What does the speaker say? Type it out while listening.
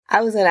I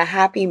was in a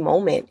happy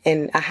moment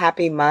and a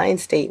happy mind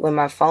state when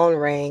my phone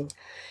rang.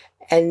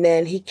 And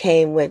then he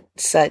came with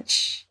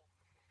such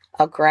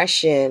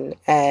aggression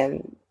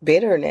and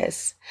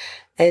bitterness.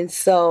 And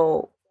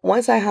so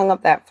once I hung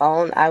up that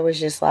phone, I was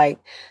just like,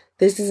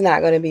 this is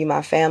not going to be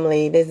my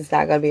family. This is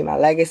not going to be my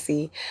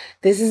legacy.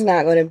 This is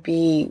not going to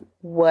be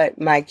what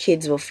my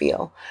kids will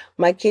feel.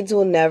 My kids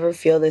will never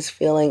feel this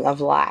feeling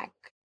of lack.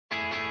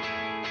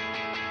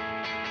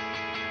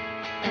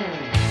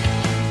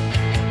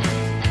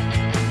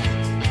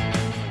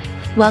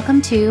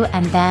 Welcome to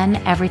And Then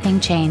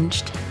Everything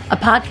Changed, a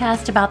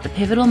podcast about the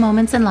pivotal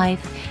moments in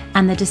life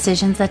and the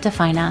decisions that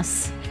define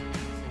us.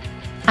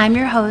 I'm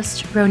your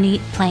host, Ronit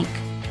Plank.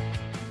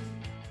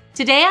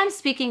 Today I'm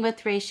speaking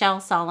with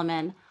Rachelle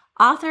Solomon,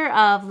 author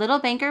of Little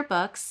Banker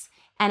Books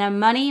and a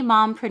money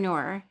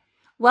mompreneur.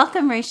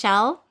 Welcome,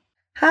 Rachelle.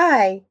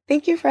 Hi,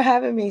 thank you for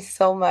having me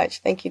so much.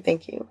 Thank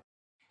you.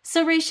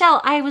 So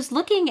Rachelle, I was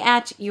looking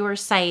at your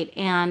site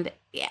and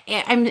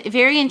I'm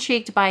very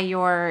intrigued by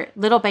your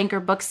Little Banker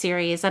book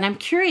series. And I'm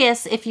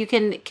curious if you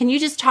can you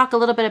just talk a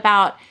little bit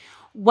about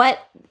what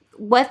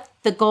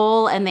the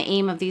goal and the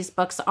aim of these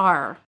books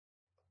are?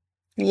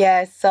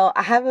 Yes, so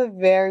I have a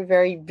very,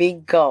 very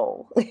big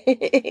goal.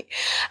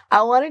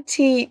 I want to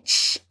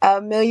teach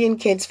 1 million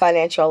kids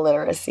financial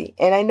literacy.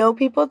 And I know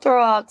people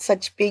throw out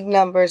such big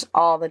numbers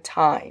all the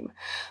time,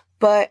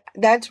 but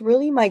that's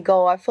really my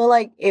goal. I feel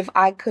like if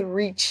I could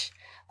reach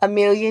 1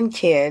 million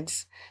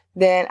kids,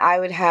 then I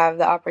would have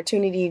the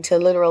opportunity to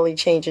literally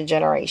change a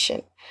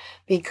generation,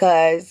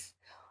 because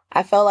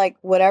I felt like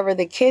whatever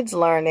the kids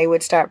learn, they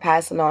would start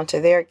passing on to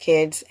their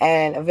kids.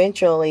 And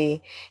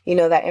eventually,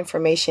 that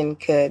information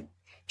could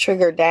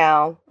trigger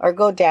down or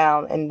go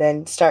down and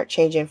then start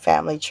changing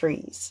family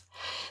trees.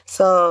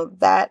 So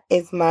that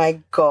is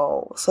my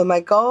goal. So my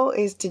goal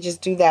is to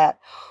just do that,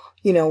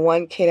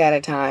 one kid at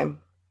a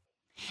time.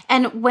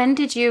 And when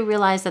did you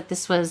realize that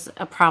this was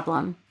a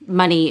problem,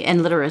 money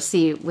and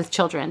literacy with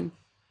children?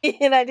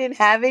 And I didn't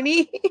have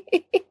any.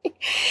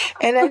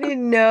 And I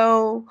didn't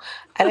know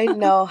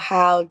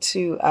how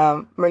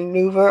to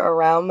maneuver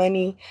around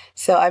money.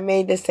 So I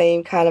made the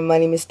same kind of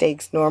money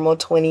mistakes normal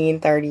 20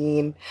 and 30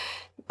 and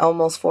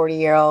almost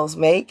 40-year-olds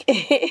make.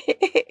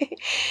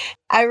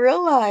 I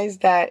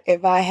realized that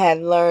if I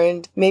had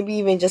learned maybe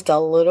even just a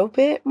little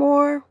bit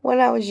more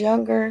when I was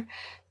younger,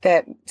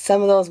 that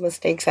some of those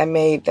mistakes I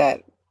made,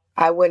 that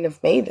I wouldn't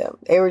have made them.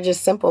 They were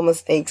just simple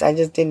mistakes. I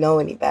just didn't know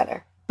any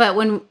better. But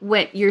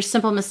what your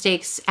simple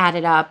mistakes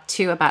added up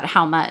to about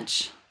how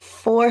much?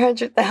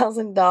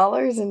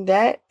 $400,000 in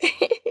debt.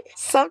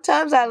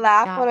 Sometimes I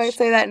laugh when I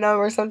say that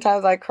number.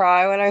 Sometimes I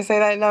cry when I say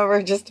that number.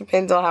 It just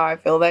depends on how I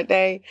feel that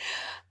day.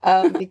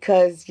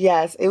 Because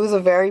yes, it was a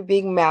very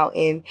big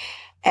mountain.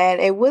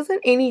 And it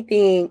wasn't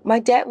anything, my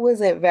debt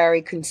wasn't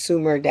very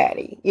consumer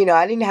daddy.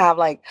 I didn't have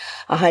like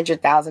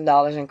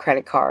 $100,000 in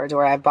credit cards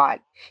where I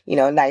bought,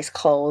 nice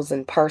clothes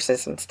and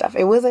purses and stuff.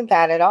 It wasn't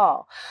that at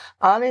all.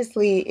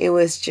 Honestly, it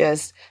was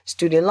just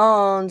student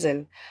loans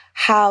and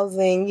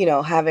housing,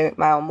 having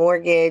my own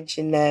mortgage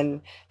and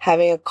then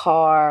having a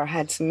car,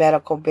 had some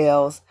medical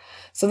bills.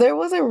 So there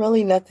wasn't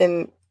really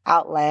nothing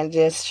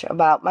outlandish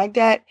about my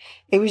debt.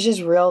 It was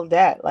just real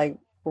debt, like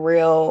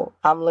real,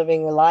 I'm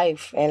living a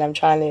life and I'm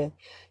trying to,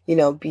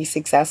 be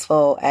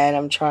successful and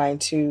I'm trying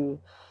to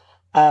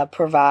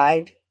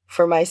provide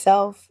for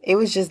myself. It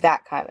was just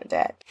that kind of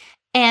debt.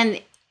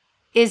 And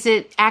is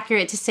it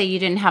accurate to say you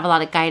didn't have a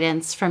lot of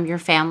guidance from your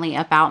family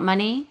about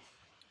money?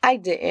 I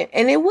didn't.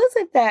 And it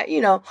wasn't that,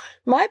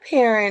 my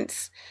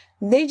parents,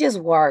 they just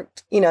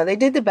worked. They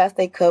did the best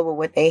they could with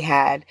what they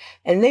had.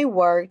 And they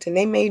worked and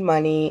they made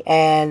money.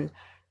 And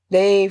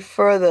they,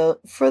 for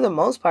the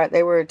most part,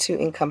 they were a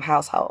 2-income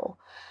household.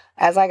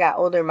 As I got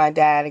older, my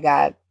dad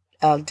got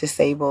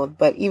disabled.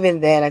 But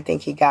even then, I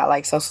think he got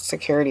like Social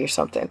Security or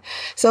something.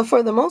 So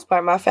for the most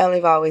part, my family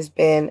have always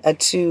been a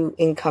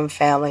 2-income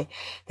family.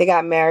 They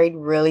got married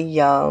really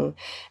young.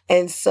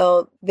 And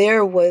so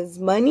there was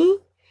money,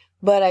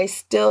 but I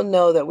still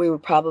know that we were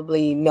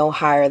probably no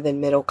higher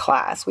than middle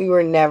class. We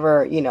were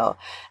never,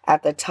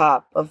 at the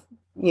top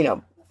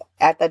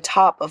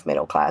of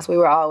middle class. We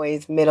were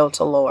always middle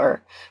to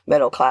lower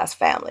middle class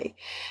family.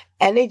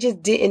 And they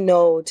just didn't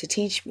know to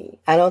teach me.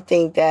 I don't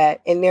think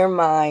that in their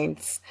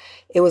minds,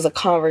 it was a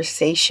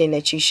conversation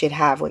that you should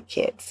have with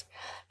kids,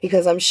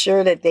 because I'm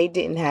sure that they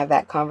didn't have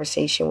that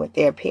conversation with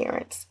their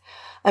parents.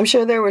 I'm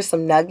sure there were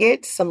some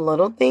nuggets, some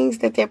little things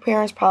that their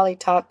parents probably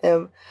taught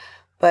them,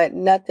 but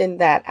nothing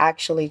that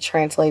actually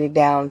translated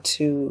down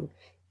to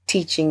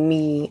teaching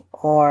me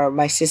or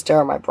my sister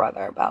or my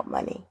brother about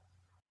money.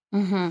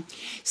 Mm-hmm.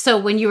 So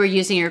when you were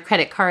using your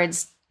credit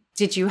cards,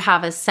 did you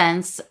have a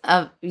sense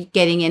of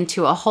getting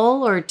into a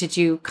hole, or did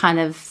you kind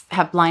of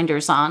have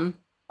blinders on?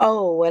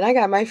 Oh, when I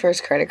got my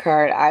first credit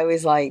card, I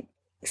was like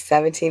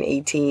 17,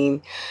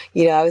 18.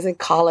 I was in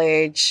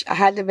college. I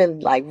had to have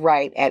been like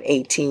right at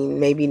 18,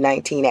 maybe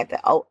 19 at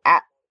the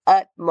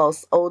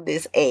utmost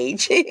oldest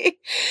age.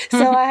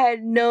 So I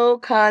had no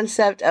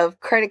concept of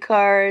credit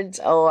cards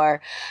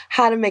or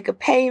how to make a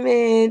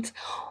payment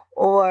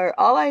Or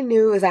all I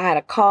knew is I had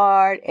a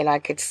card and I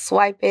could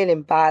swipe it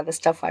and buy the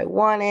stuff I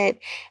wanted.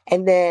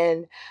 And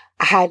then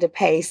I had to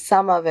pay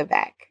some of it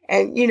back.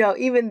 And,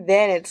 even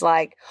then it's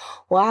like,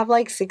 well, I have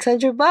like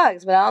 $600,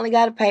 but I only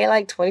got to pay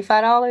like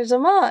 $25 a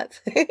month.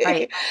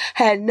 Right.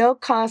 Had no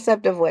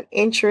concept of what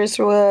interest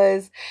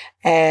was,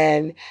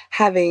 and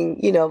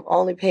having,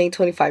 only paying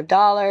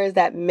 $25,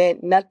 that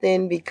meant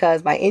nothing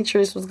because my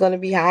interest was going to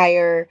be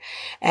higher,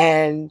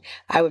 and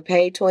I would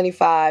pay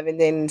 25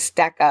 and then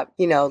stack up,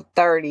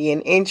 30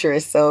 in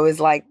interest. So it was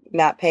like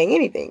not paying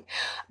anything.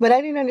 But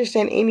I didn't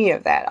understand any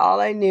of that. All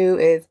I knew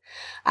is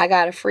I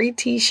got a free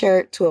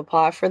t-shirt to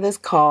apply for this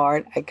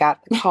card. I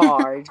got the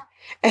card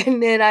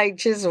and then I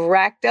just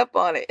racked up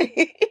on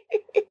it.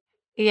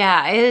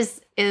 Yeah, it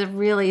is a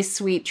really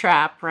sweet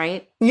trap,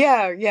 right?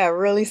 Yeah,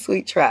 really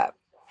sweet trap.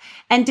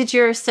 And did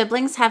your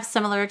siblings have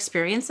similar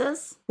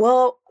experiences?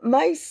 Well,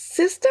 my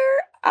sister,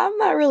 I'm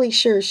not really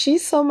sure.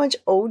 She's so much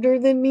older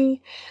than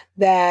me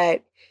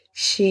that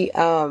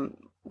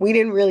we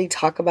didn't really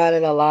talk about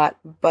it a lot,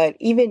 but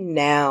even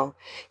now,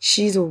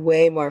 she's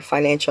way more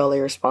financially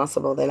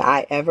responsible than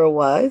I ever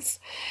was.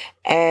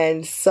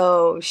 And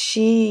so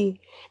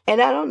and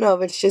I don't know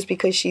if it's just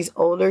because she's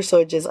older, so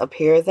it just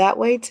appears that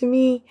way to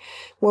me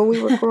when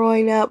we were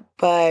growing up,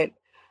 but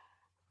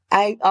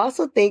I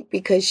also think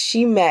because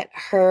she met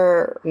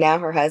her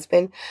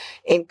husband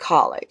in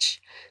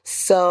college.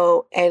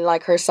 So, and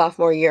like her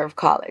sophomore year of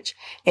college.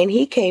 And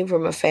he came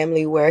from a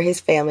family where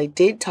his family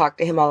did talk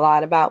to him a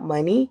lot about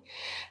money.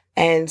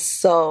 And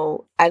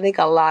so I think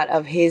a lot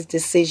of his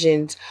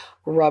decisions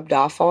rubbed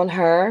off on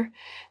her.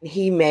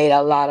 He made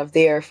a lot of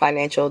their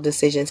financial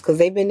decisions because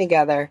they've been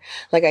together,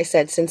 like I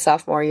said, since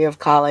sophomore year of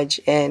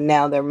college, and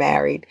now they're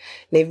married.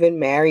 They've been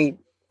married,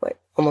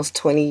 almost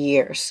 20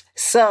 years.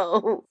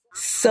 So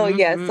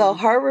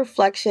her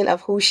reflection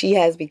of who she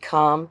has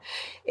become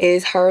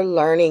is her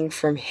learning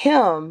from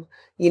him,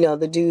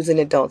 the do's and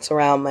the don'ts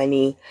around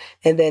money,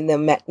 and then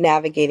them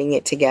navigating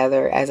it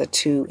together as a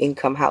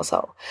 2-income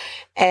household.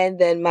 And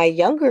then my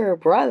younger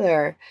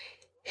brother,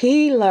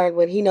 he learned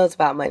what he knows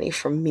about money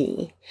from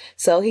me.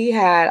 So he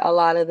had a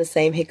lot of the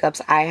same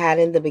hiccups I had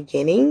in the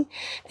beginning.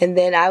 And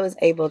then I was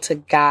able to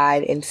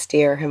guide and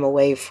steer him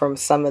away from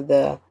some of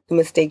the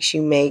mistakes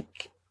you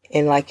make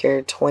in like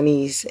your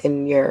 20s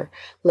and your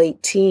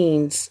late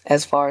teens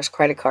as far as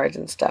credit cards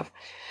and stuff.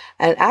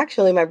 And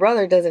actually, my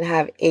brother doesn't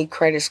have a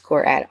credit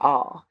score at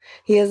all.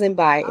 He doesn't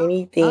buy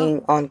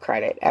anything on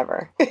credit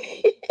ever.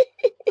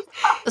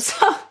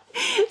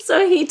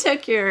 So he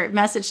took your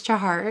message to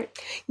heart.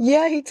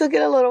 Yeah, he took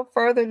it a little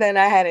further than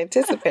I had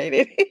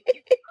anticipated.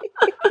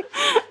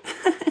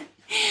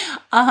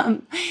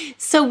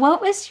 So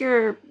what was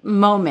your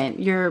moment,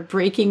 your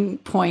breaking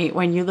point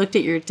when you looked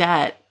at your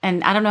debt?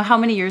 And I don't know, how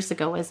many years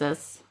ago was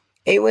this?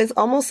 It was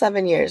almost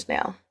 7 years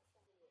now.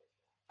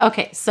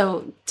 Okay,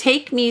 so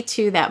take me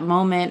to that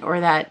moment or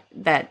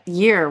that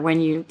year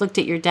when you looked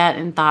at your debt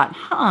and thought,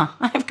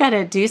 I've got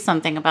to do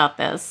something about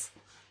this.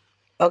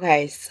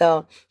 Okay,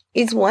 so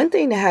it's one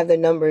thing to have the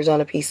numbers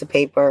on a piece of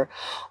paper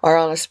or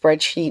on a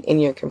spreadsheet in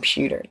your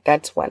computer.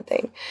 That's one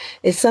thing.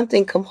 It's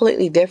something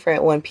completely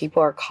different when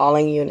people are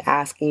calling you and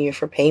asking you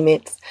for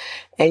payments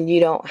and you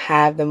don't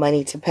have the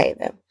money to pay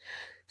them.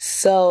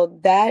 So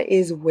that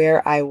is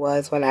where I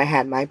was when I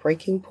had my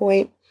breaking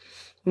point.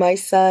 My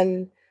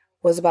son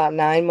was about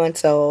 9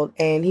 months old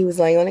and he was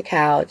laying on the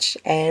couch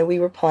and we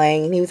were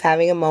playing and he was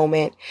having a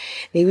moment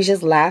and he was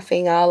just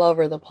laughing all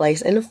over the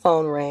place and the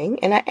phone rang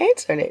and I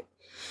answered it.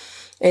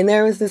 And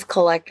there was this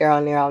collector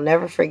on there I'll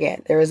never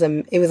forget. It was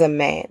a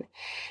man.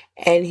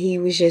 And he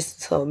was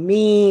just so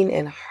mean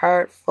and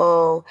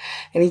hurtful.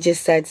 And he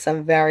just said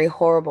some very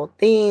horrible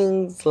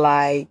things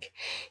like,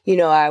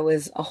 I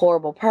was a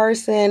horrible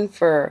person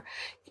for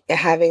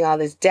having all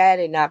this debt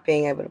and not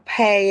being able to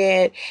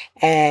pay it.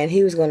 And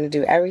he was going to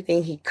do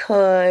everything he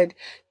could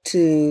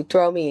to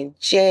throw me in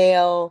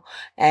jail,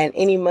 and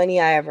any money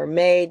I ever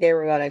made, they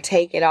were going to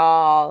take it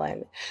all,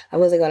 and I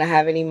wasn't going to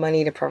have any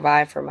money to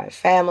provide for my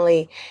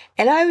family.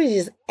 And I was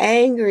just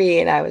angry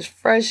and I was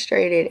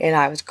frustrated and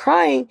I was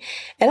crying,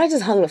 and I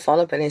just hung the phone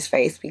up in his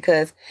face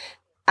because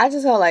I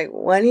just felt like,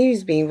 one, he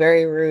was being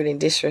very rude and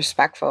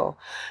disrespectful,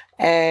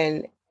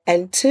 and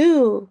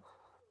two,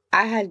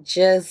 I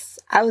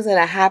was in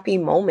a happy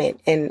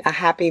moment and a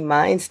happy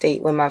mind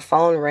state when my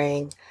phone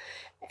rang.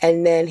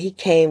 And then he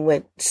came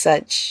with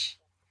such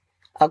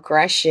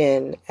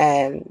aggression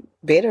and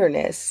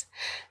bitterness.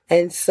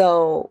 And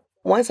so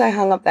once I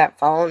hung up that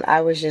phone,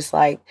 I was just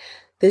like,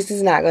 this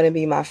is not going to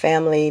be my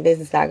family. This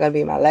is not going to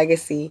be my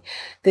legacy.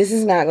 This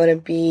is not going to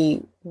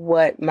be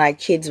what my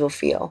kids will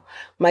feel.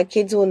 My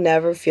kids will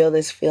never feel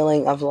this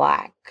feeling of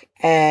lack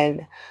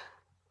and,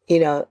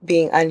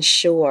 being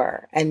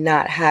unsure and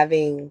not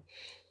having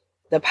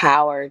the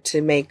power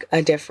to make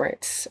a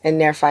difference in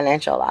their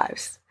financial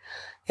lives.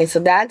 And so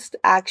that's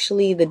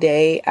actually the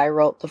day I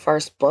wrote the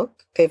first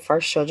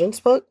children's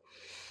book,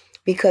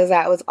 because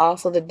that was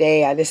also the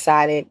day I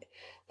decided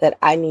that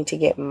I need to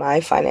get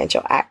my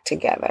financial act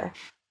together.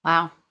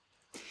 Wow.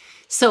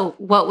 So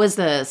what was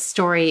the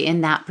story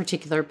in that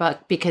particular book?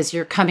 Because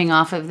you're coming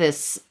off of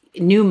this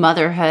new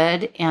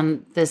motherhood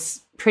and this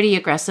pretty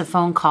aggressive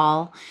phone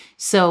call.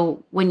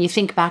 So when you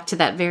think back to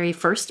that very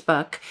first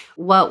book,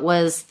 what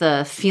was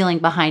the feeling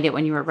behind it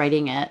when you were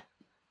writing it?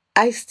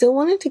 I still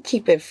wanted to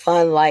keep it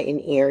fun, light, and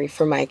eerie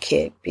for my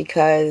kid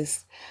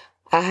because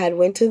I had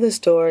went to the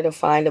store to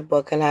find a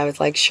book and I was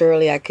like,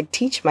 surely I could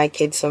teach my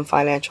kids some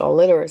financial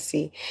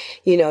literacy,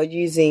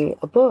 using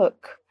a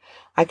book.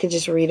 I could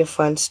just read a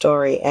fun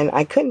story, and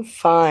I couldn't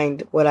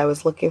find what I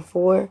was looking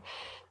for.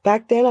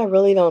 Back then, I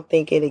really don't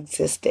think it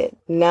existed,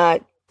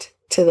 not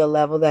to the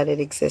level that it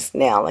exists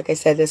now. Like I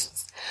said, this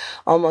was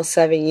almost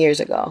 7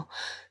 years ago.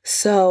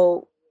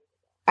 So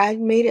I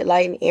made it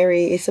light and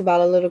airy. It's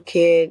about a little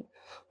kid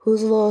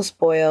who's a little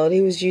spoiled.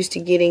 He was used to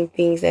getting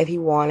things that he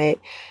wanted,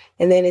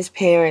 and then his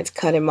parents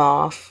cut him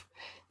off.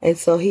 And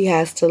so he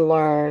has to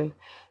learn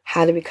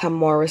how to become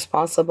more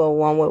responsible,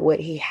 one, with what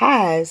he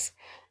has,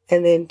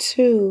 and then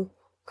two,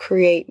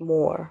 create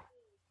more.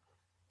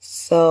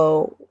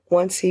 So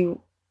once he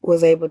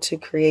was able to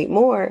create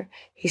more,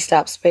 he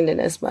stopped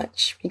spending as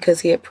much because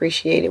he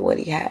appreciated what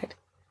he had.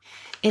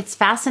 It's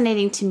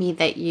fascinating to me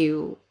that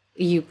you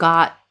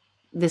got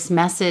this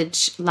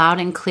message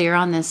loud and clear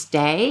on this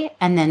day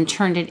and then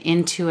turned it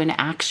into an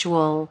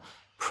actual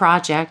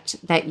project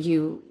that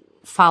you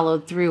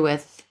followed through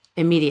with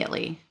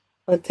immediately.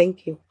 Well,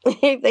 thank you.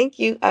 Thank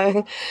you.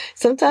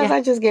 Sometimes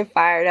I just get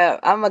fired up.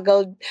 I'm a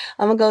go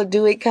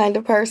do it kind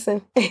of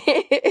person.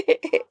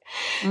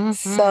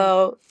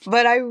 So,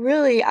 but I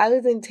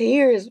was in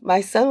tears.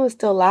 My son was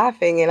still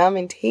laughing and I'm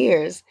in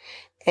tears.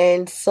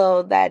 And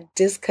so that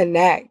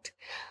disconnect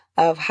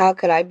of how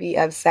could I be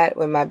upset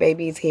when my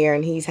baby's here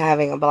and he's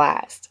having a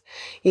blast?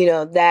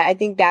 That I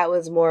think that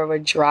was more of a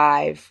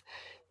drive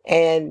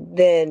and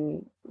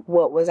then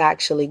what was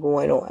actually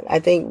going on. I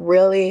think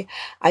really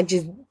I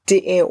just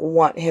didn't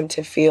want him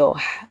to feel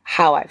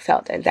how I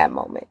felt at that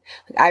moment.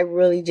 I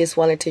really just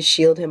wanted to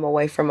shield him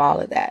away from all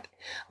of that.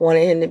 I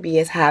wanted him to be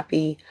as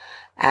happy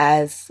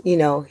as,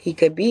 he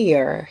could be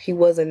or he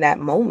was in that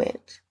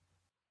moment.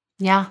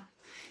 Yeah.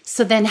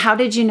 So then how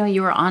did you know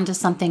you were onto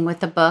something with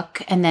the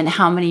book? And then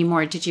how many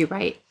more did you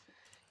write?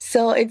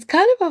 So it's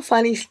kind of a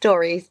funny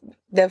story.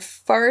 The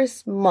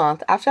first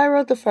month after I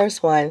wrote the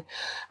first one,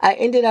 I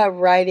ended up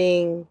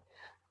writing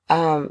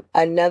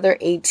another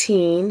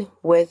 18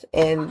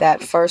 within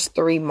that first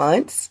 3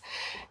 months.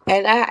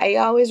 And I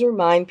always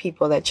remind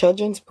people that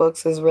children's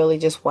books is really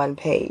just one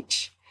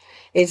page.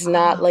 It's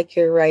not like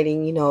you're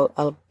writing,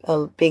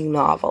 a big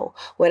novel.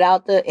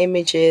 Without the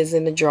images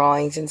and the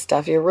drawings and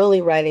stuff, you're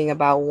really writing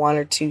about 1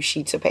 or 2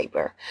 sheets of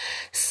paper.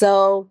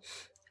 So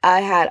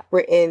I had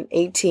written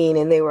 18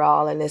 and they were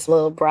all in this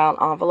little brown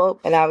envelope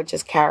and I would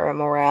just carry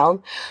them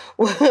around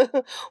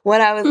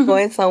when I was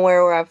going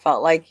somewhere where I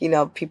felt like,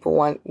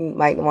 people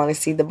might want to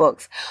see the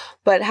books.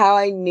 But how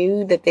I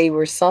knew that they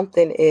were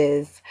something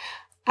is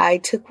I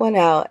took one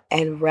out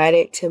and read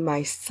it to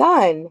my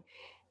son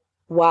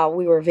while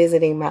we were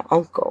visiting my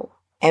uncle.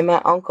 And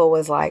my uncle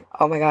was like,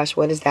 oh my gosh,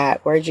 what is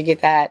that? Where'd you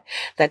get that?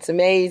 That's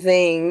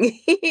amazing.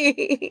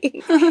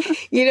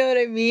 You know what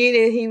I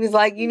mean? And he was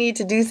like, you need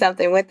to do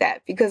something with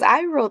that. Because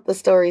I wrote the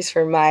stories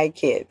for my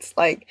kids.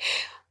 Like,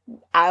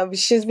 I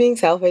was just being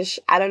selfish.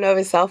 I don't know if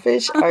it's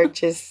selfish or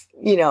just,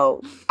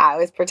 I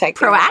was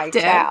protecting my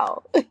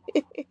child.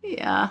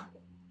 Yeah.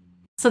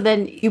 So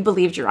then you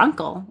believed your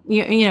uncle,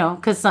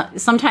 because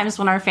sometimes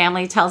when our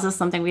family tells us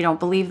something, we don't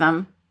believe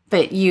them,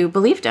 but you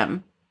believed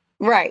him.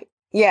 Right.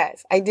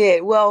 Yes, I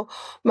did. Well,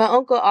 my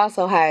uncle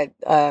also had,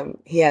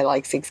 he had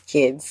like 6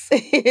 kids.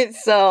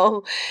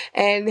 So,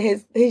 and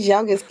his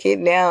youngest kid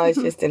now is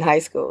just in high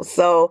school.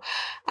 So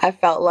I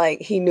felt like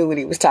he knew what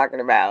he was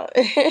talking about.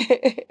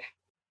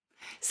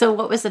 So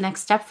what was the next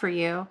step for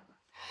you?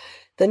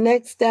 The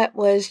next step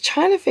was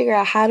trying to figure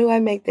out how do I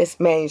make this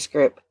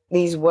manuscript,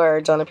 these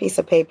words on a piece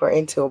of paper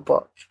into a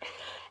book.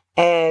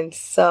 And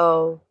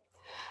so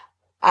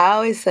I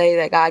always say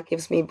that God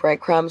gives me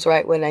breadcrumbs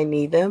right when I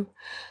need them.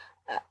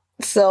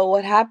 So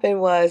what happened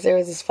was there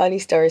was this funny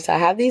story. So I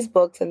have these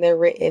books and they're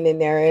written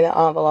and they're in an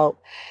envelope.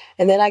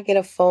 And then I get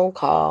a phone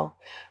call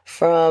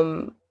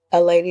from a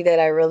lady that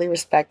I really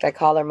respect. I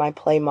call her my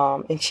play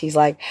mom. And she's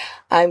like,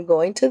 I'm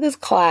going to this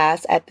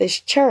class at this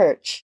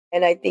church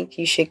and I think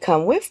you should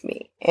come with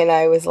me. And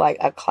I was like,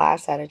 a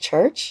class at a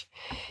church?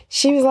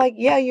 She was like,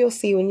 yeah, you'll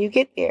see when you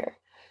get there.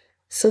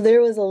 So there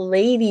was a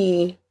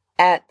lady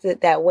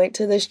that went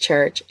to this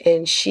church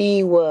and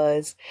she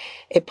was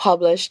a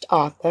published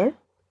author.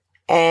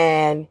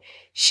 And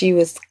she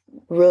was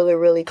really,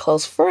 really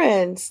close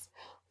friends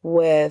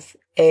with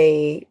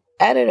a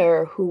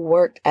editor who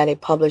worked at a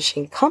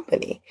publishing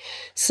company.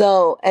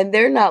 So, and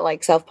they're not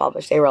like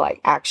self-published. They were like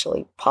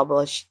actually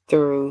published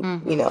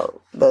through,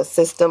 the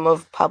system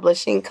of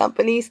publishing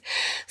companies.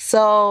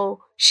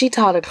 So she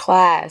taught a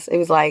class. It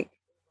was like,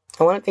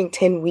 I want to think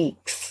 10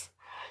 weeks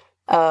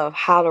of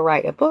how to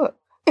write a book.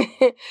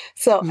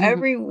 So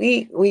every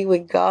week we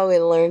would go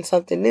and learn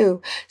something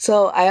new.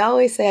 So I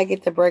always say I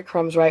get the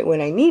breadcrumbs right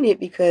when I need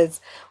it because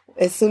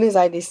as soon as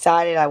I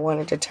decided I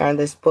wanted to turn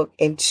this book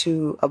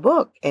into a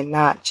book and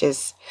not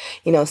just,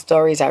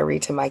 stories I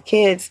read to my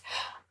kids,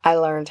 I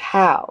learned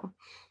how.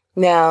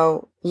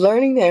 Now,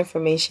 learning the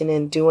information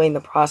and doing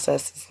the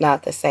process is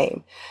not the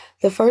same.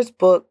 The first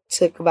book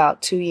took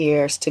about 2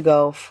 years to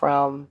go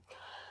from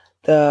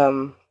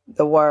the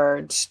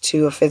words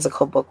to a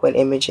physical book with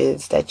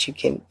images that you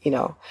can,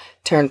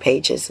 turn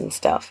pages and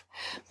stuff.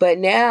 But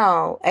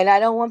now, and I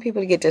don't want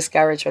people to get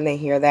discouraged when they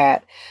hear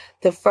that,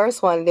 the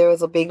first one, there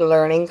was a big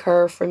learning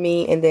curve for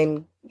me, and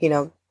then,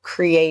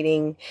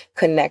 creating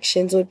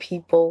connections with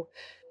people.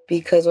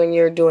 Because when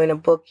you're doing a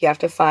book, you have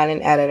to find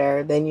an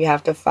editor, then you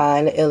have to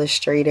find an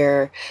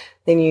illustrator,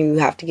 then you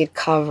have to get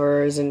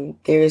covers, and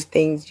there's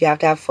things, you have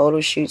to have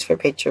photo shoots for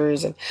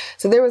pictures. And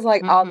so there was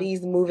like all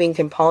these moving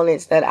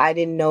components that I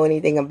didn't know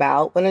anything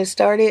about when I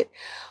started.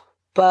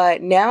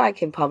 But now I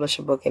can publish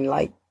a book in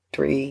like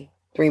 3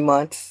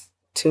 months,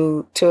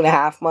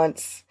 2.5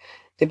 months,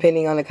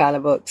 depending on the kind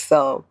of book.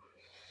 So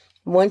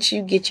once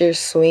you get your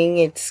swing,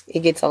 it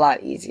gets a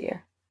lot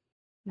easier.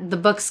 The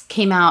books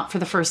came out for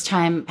the first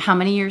time how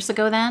many years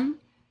ago then?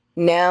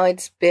 Now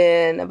it's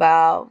been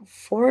about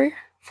 4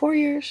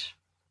 years.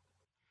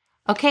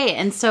 Okay,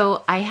 and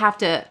so I have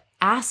to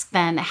ask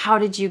then, how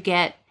did you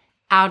get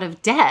out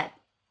of debt?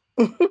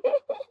 Okay,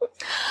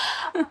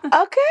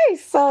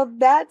 so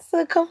that's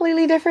a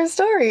completely different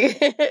story.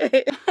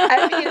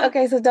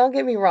 Okay, so don't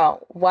get me wrong.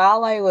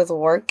 While I was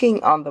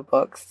working on the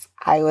books,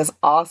 I was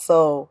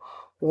also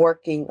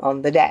working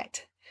on the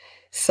debt.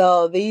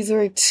 So these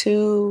were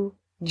two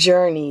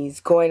journeys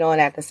going on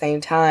at the same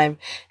time,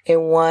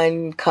 and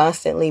one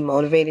constantly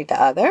motivated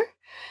the other.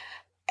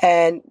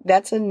 And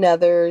that's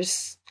another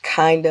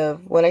kind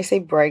of, when I say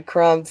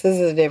breadcrumbs, this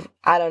is different.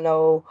 I don't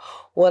know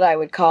what I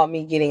would call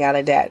me getting out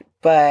of debt,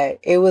 but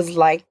it was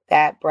like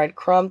that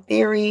breadcrumb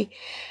theory.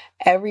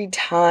 Every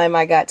time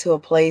I got to a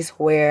place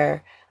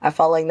where I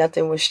felt like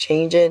nothing was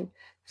changing,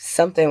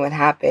 something would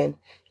happen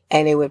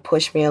and it would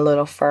push me a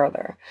little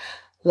further.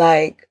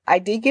 Like, I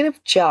did get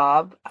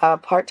a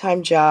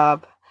part-time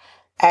job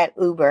at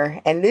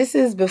Uber. And this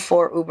is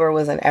before Uber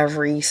was in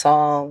every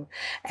song.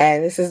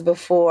 And this is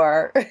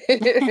before,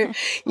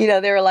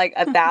 there were like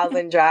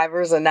 1,000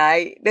 drivers a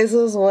night. This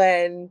was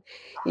when,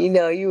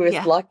 you were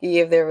lucky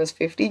if there was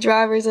 50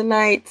 drivers a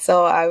night.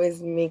 So I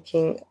was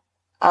making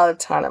a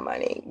ton of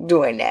money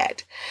doing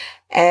that.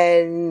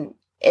 And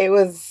it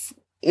was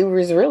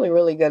really,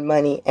 really good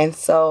money. And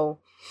so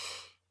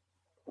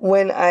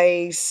when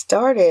I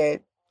started,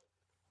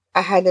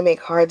 I had to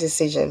make hard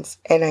decisions.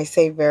 And I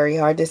say very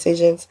hard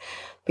decisions,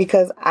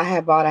 because I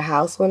had bought a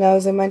house when I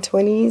was in my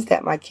 20s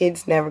that my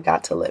kids never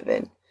got to live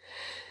in.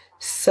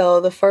 So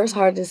the first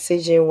hard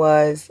decision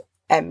was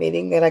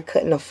admitting that I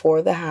couldn't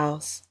afford the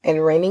house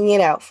and renting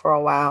it out for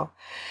a while.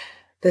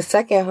 The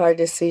second hard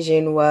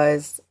decision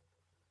was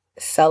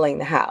selling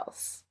the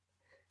house.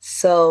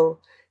 So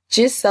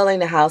just selling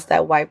the house,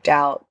 that wiped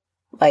out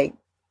like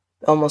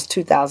almost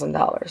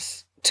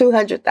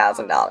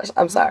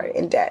 $200,000,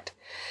 in debt.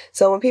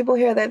 So when people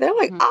hear that, they're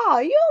like, oh,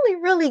 you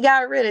only really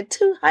got rid of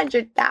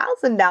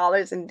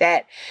 $200,000 in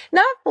debt,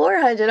 not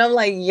 $400,000. I'm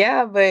like,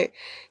 yeah, but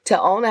to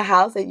own a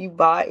house that you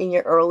bought in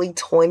your early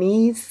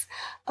 20s,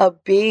 a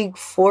big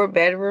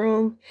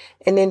 4-bedroom,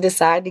 and then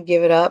decide to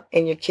give it up,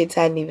 and your kids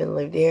hadn't even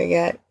lived there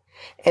yet.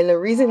 And the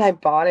reason I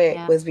bought it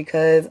was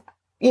because,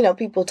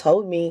 people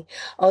told me,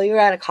 oh, you're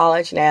out of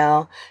college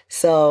now,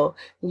 so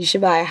you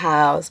should buy a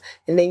house,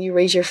 and then you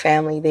raise your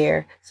family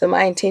there. So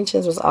my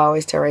intentions was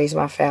always to raise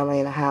my family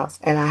in a house,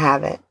 and I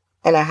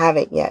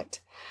haven't yet.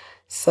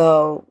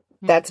 So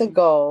that's a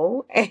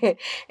goal,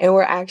 and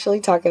we're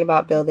actually talking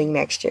about building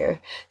next year.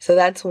 So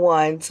that's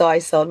one. So I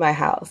sold my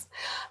house.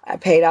 I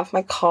paid off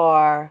my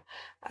car.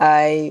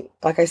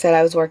 Like I said,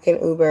 I was working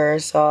Uber,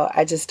 so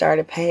I just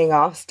started paying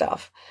off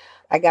stuff.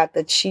 I got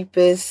the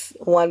cheapest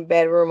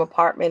 1-bedroom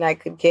apartment I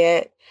could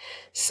get,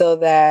 so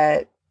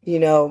that,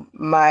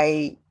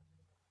 my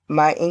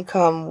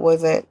income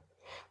wasn't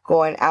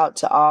going out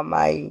to all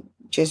my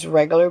just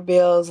regular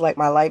bills, like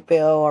my light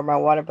bill or my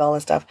water bill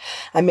and stuff.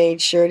 I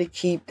made sure to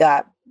keep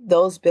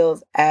those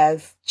bills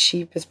as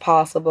cheap as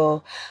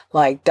possible.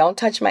 Like, don't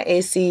touch my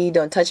AC,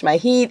 don't touch my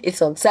heat.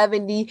 It's on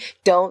 70.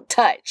 Don't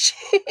touch.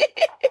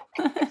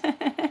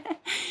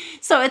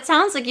 So it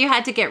sounds like you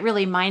had to get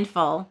really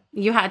mindful.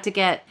 You had to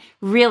get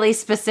really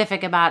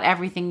specific about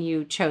everything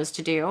you chose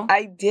to do.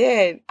 I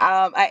did.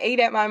 I ate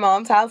at my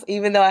mom's house,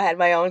 even though I had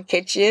my own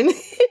kitchen,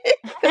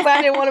 because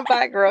I didn't want to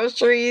buy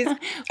groceries.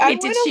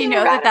 Wait, did she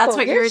know that that's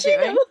what you were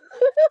doing?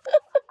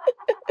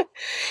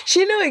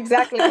 She knew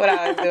exactly what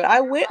I was doing. I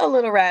went a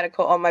little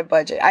radical on my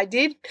budget. I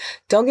did.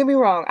 Don't get me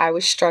wrong. I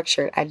was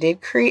structured. I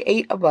did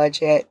create a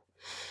budget.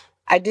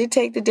 I did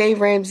take the Dave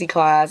Ramsey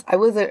class. I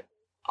wasn't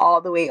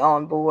all the way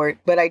on board,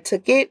 but I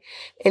took it.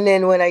 And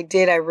then when I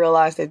did, I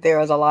realized that there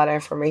was a lot of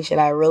information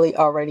I really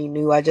already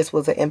knew. I just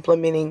wasn't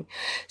implementing.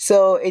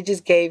 So it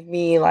just gave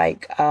me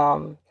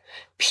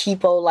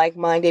people,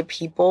 like-minded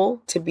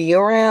people to be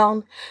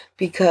around,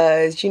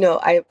 because,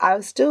 I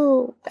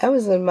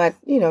was in my,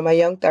 my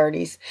young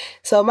 30s.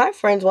 So my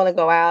friends want to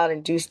go out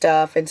and do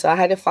stuff. And so I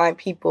had to find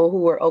people who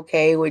were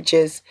okay with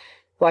just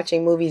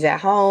watching movies at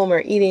home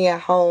or eating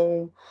at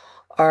home,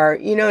 or,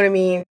 you know what I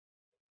mean?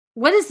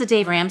 What is the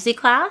Dave Ramsey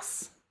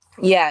class?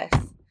 Yes.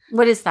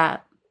 What is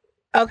that?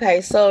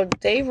 Okay, so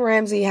Dave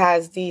Ramsey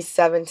has these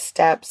 7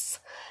 steps.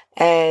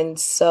 And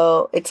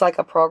so it's like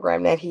a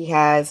program that he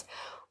has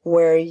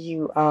where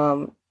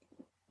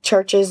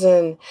churches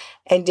and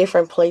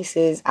different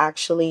places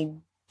actually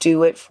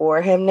do it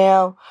for him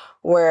now,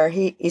 where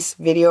it's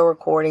video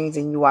recordings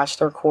and you watch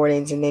the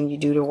recordings and then you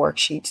do the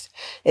worksheets.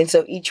 And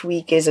so each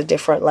week is a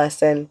different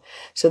lesson.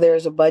 So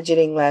there's a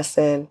budgeting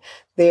lesson.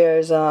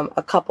 There's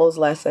a couples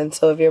lesson.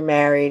 So if you're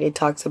married, it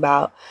talks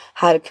about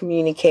how to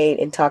communicate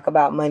and talk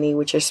about money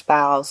with your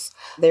spouse.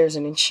 There's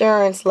an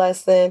insurance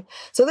lesson.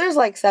 So there's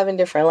like 7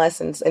 different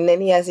lessons. And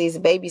then he has these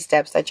baby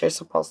steps that you're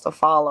supposed to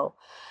follow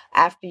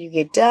after you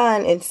get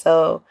done. And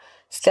so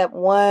step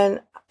 1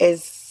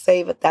 is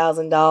save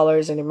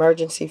 $1,000 in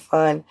emergency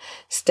fund.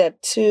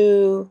 Step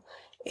 2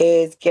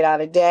 is get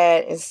out of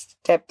debt. And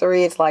step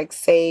 3 is like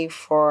save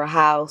for a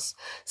house.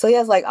 So he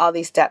has like all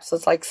these steps. So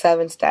it's like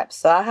 7 steps.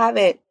 So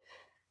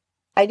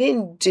I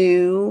didn't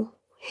do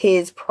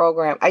his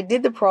program. I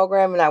did the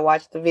program and I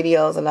watched the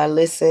videos and I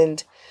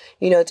listened,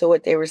 to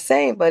what they were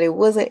saying, but it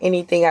wasn't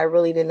anything I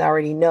really didn't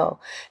already know.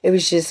 It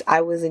was just,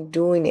 I wasn't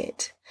doing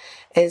it.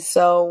 And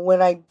so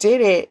when I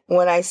did it,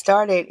 when I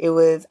started, it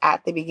was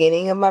at the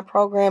beginning of my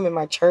program and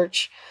my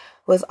church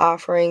was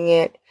offering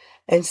it.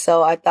 And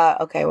so I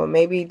thought, okay, well,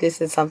 maybe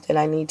this is something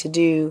I need to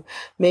do.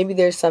 Maybe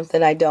there's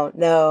something I don't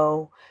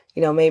know.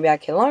 Maybe I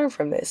can learn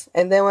from this.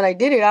 And then when I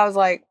did it, I was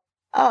like,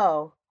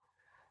 oh,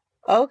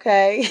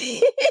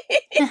 okay.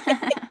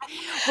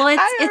 Well,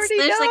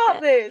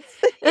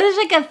 there's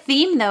like a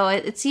theme though.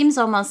 It seems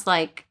almost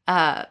like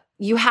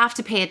you have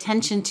to pay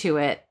attention to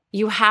it.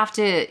 You have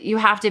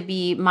to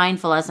be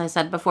mindful, as I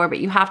said before, but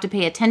you have to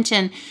pay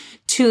attention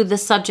to the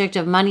subject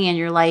of money in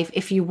your life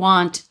if you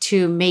want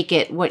to make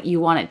it what you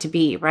want it to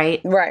be,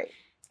 right? Right.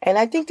 And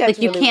I think that's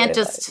like you can't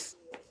just.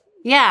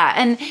 Yeah.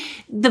 And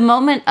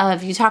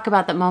you talk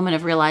about the moment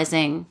of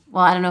realizing,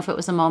 well, I don't know if it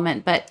was a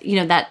moment, but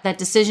that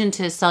decision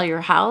to sell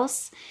your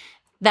house,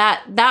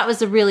 that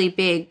was a really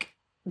big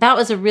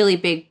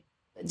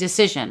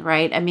decision,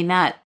 right? I mean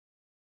that.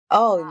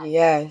 Oh,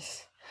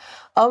 yes.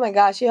 Oh my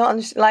gosh. You don't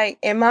understand.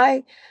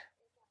 Like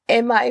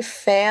in my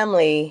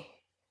family,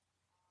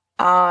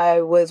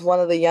 I was one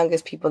of the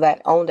youngest people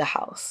that owned a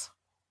house.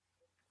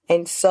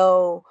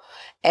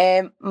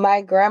 And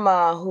my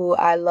grandma, who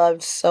I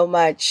loved so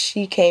much,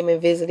 she came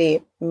and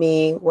visited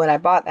me when I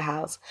bought the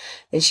house.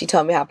 And she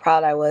told me how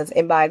proud I was.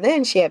 And by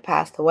then, she had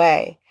passed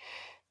away.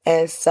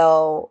 And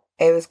so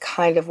it was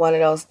kind of one of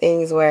those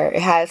things where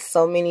it has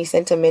so many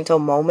sentimental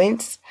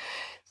moments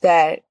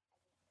that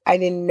I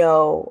didn't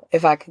know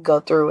if I could go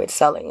through with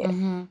selling it.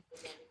 Mm-hmm.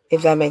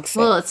 If that makes sense.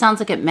 Well, it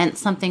sounds like it meant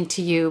something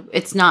to you.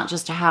 It's not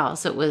just a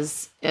house.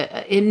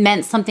 It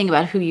meant something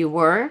about who you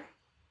were.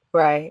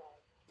 Right.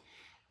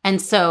 And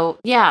so,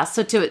 yeah,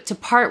 so to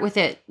part with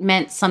it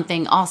meant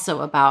something also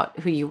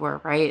about who you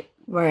were, right?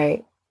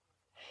 Right.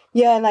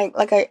 Yeah, and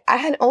I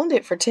had owned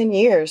it for 10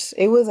 years.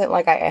 It wasn't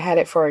like I had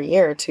it for a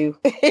year or two.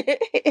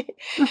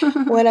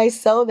 When I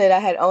sold it, I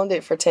had owned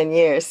it for 10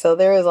 years. So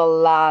there was a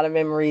lot of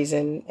memories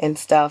and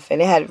stuff,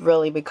 and it had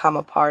really become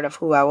a part of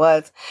who I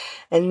was.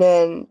 And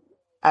then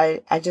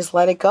I just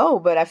let it go,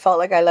 but I felt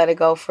like I let it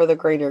go for the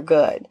greater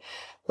good.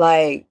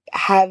 Like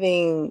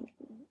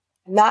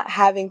not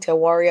having to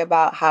worry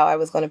about how I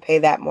was going to pay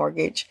that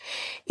mortgage.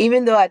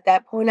 Even though at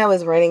that point I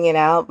was renting it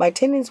out, my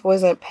tenants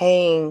wasn't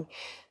paying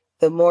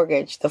the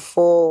mortgage, the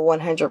full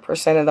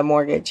 100% of the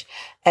mortgage.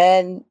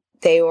 And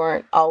they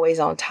weren't always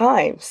on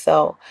time.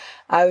 So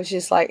I was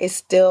just like, it's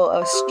still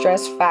a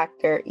stress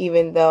factor,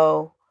 even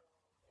though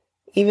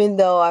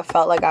I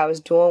felt like I was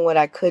doing what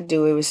I could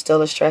do, it was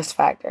still a stress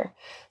factor.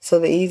 So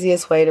the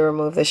easiest way to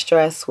remove the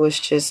stress was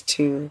just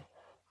to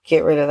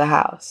get rid of the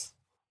house.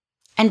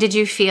 And did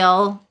you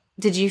feel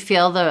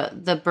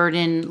the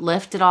burden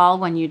lift at all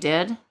when you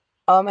did?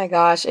 Oh my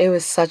gosh, it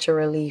was such a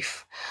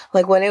relief.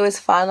 Like when it was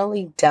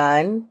finally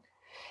done,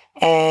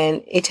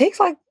 and it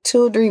takes like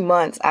 2 or 3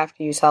 months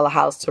after you sell a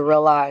house to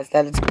realize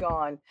that it's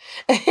gone.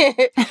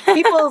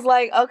 People's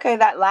like, okay,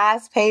 that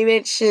last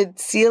payment should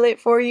seal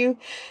it for you.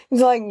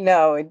 It's like,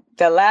 no,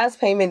 the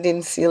last payment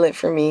didn't seal it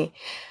for me.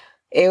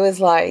 It was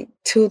like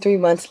 2 or 3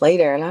 months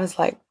later, and I was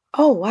like,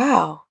 oh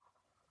wow,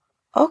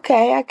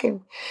 okay, I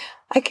can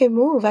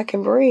move, I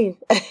can breathe.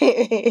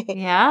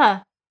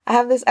 Yeah. I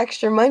have this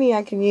extra money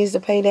I can use to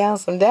pay down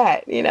some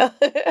debt,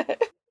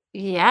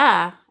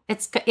 Yeah.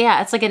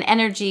 It's like an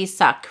energy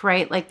suck,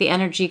 right? Like the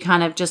energy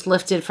kind of just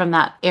lifted from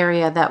that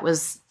area that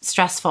was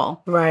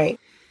stressful. Right.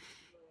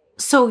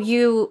 So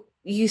you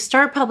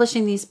start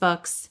publishing these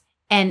books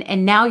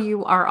and now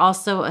you are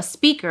also a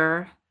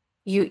speaker.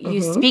 You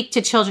mm-hmm. speak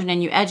to children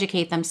and you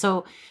educate them.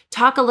 So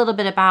talk a little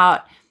bit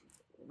about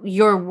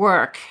your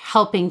work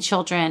helping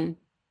children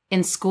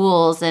in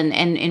schools and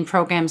in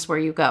programs where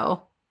you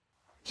go?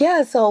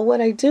 Yeah, so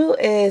what I do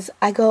is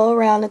I go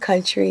around the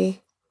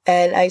country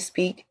and I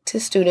speak to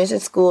students in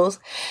schools.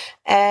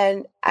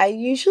 And I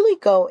usually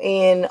go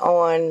in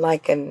on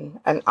like an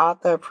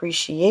author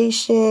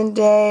appreciation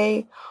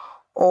day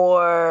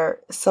or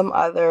some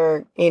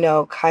other,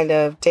 kind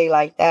of day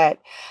like that.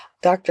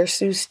 Dr.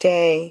 Seuss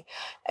Day,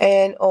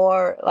 and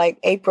or like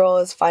April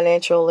is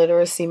Financial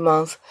Literacy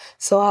Month.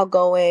 So I'll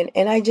go in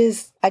and I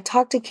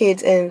talk to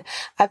kids, and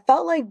I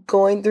felt like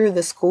going through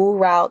the school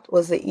route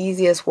was the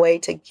easiest way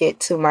to get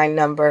to my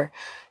number,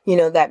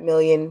 that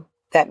million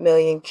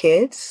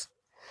kids.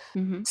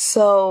 Mm-hmm.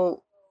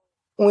 So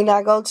when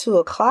I go to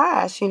a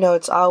class,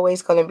 it's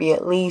always going to be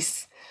at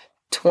least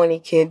 20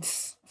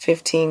 kids,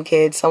 15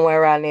 kids, somewhere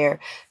around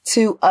there,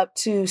 to up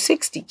to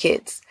 60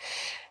 kids.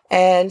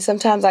 And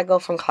sometimes I go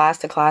from class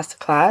to class to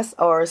class,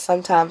 or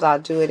sometimes I'll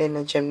do it in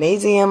the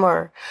gymnasium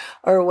or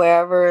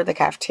wherever, the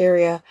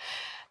cafeteria.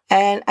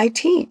 And I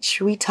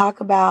teach. We talk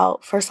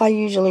about, first I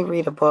usually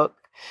read a book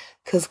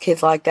because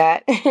kids like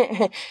that.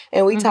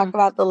 And we talk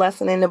about the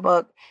lesson in the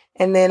book.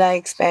 And then I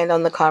expand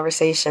on the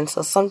conversation.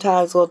 So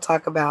sometimes we'll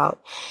talk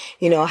about,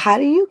 how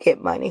do you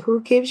get money?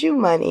 Who gives you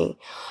money?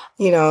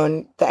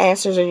 And the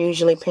answers are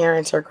usually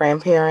parents or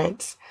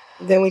grandparents.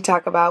 Then we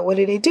talk about, what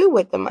do they do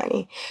with the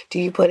money? Do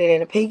you put it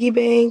in a piggy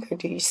bank or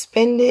do you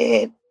spend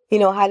it?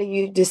 How do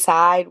you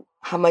decide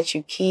how much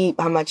you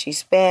keep, how much you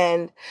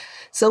spend?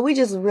 So we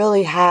just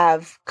really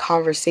have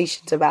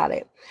conversations about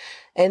it.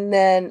 And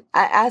then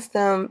I ask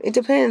them, it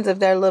depends if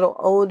they're a little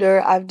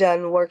older. I've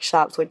done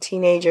workshops with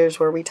teenagers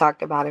where we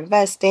talked about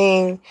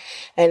investing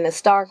and the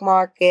stock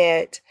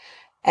market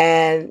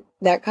and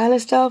that kind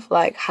of stuff.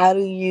 Like, how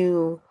do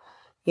you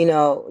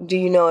do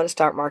you know what a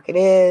stock market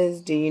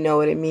is? Do you know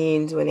what it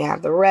means when you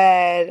have the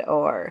red?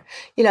 Or,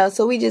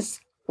 so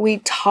we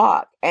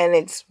talk, and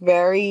it's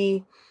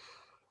very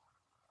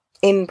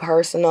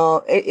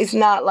impersonal. It's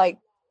not like,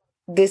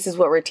 this is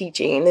what we're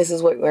teaching and this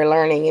is what we're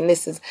learning.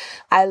 And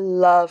I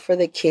love for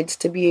the kids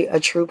to be a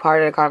true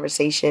part of the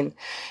conversation.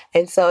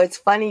 And so it's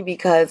funny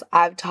because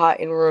I've taught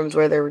in rooms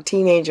where there were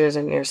teenagers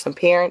and there's some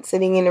parents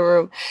sitting in the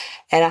room,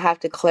 and I have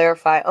to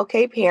clarify,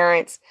 okay,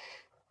 parents,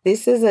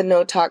 this is a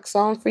no talk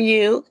zone for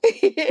you.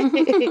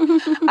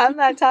 I'm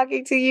not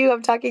talking to you.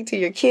 I'm talking to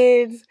your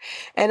kids.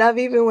 And I've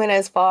even went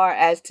as far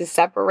as to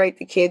separate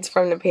the kids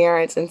from the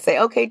parents and say,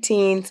 okay,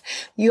 teens,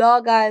 you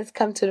all guys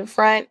come to the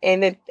front,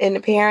 and the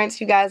parents,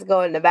 you guys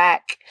go in the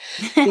back.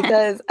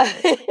 Because,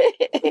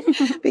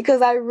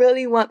 because I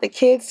really want the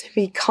kids to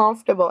be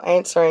comfortable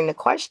answering the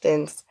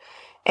questions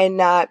and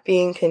not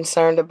being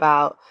concerned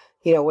about,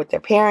 what their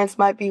parents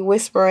might be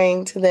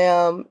whispering to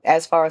them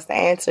as far as the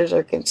answers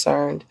are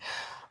concerned.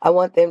 I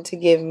want them to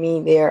give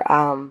me their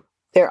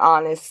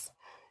honest,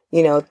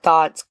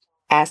 thoughts,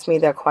 ask me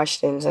their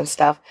questions and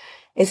stuff.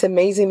 It's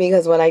amazing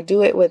because when I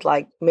do it with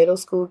like middle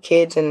school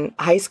kids and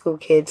high school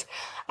kids,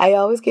 I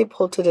always get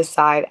pulled to the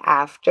side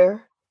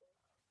after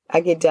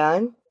I get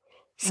done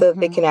so that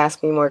they can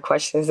ask me more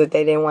questions that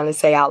they didn't want to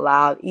say out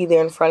loud,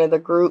 either in front of the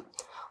group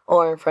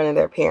or in front of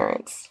their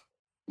parents.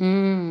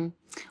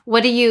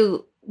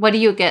 What do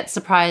you get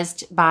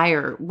surprised by,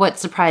 or what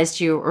surprised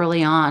you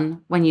early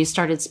on when you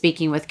started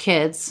speaking with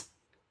kids?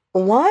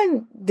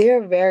 One,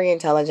 they're very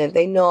intelligent.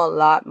 They know a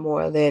lot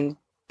more than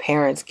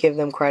parents give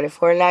them credit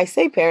for. And I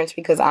say parents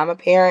because I'm a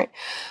parent,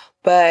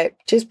 but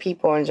just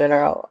people in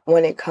general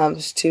when it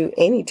comes to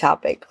any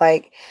topic,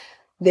 like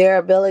their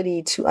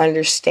ability to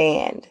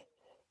understand.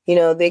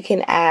 They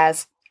can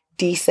ask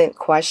decent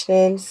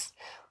questions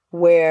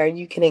where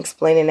you can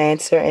explain an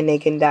answer and they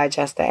can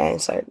digest the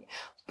answer.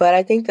 But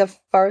I think the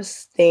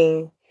first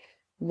thing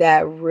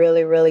that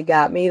really, really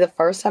got me, the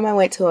first time I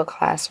went to a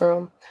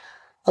classroom,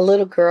 a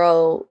little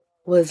girl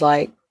was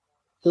like,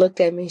 looked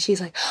at me. She's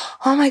like,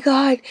 oh my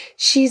God,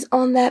 she's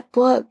on that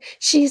book.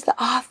 She's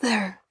the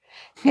author.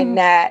 And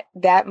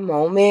that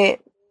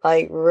moment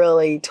like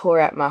really tore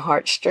at my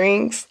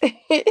heartstrings. And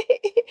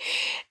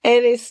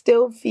it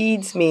still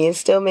feeds me. It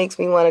still makes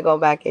me want to go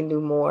back and do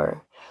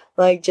more.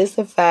 Like just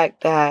the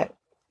fact that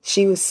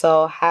she was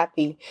so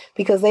happy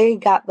because they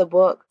got the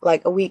book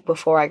like a week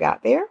before I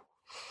got there.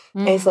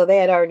 And so they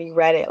had already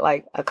read it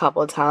like a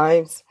couple of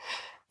times.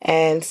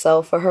 And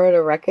so for her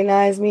to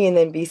recognize me and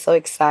then be so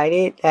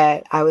excited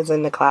that I was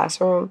in the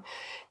classroom,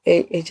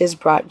 it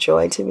just brought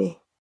joy to me.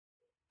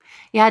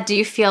 Yeah. Do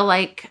you feel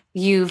like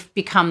you've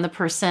become the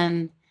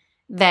person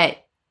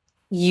that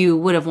you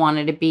would have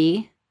wanted to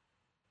be?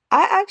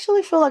 I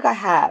actually feel like I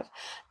have.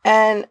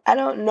 And I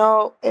don't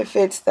know if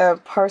it's the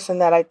person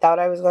that I thought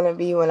I was going to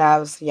be when I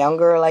was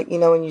younger. Like,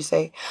 when you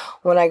say,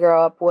 when I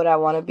grow up, what I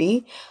want to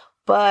be.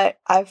 But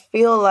I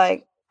feel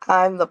like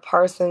I'm the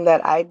person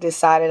that I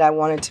decided I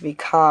wanted to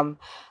become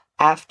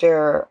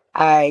after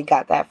I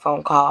got that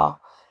phone call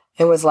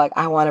and was like,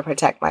 I want to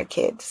protect my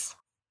kids.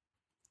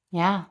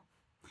 Yeah.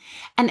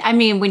 And I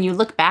mean, when you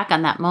look back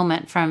on that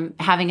moment from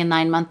having a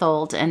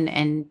 9-month-old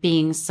and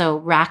being so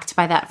racked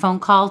by that phone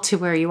call to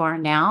where you are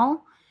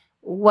now,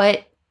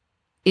 what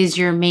is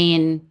your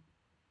main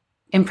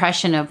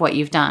impression of what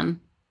you've done?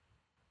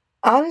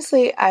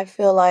 Honestly, I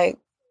feel like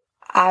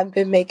I've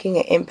been making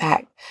an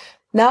impact.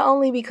 Not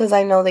only because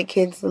I know that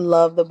kids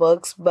love the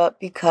books, but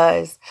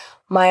because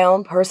my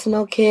own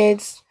personal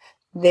kids,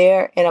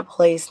 they're in a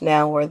place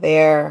now where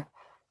they're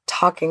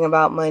talking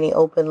about money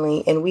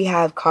openly, and we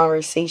have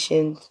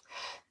conversations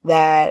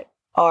that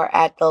are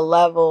at the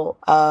level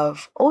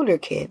of older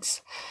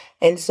kids.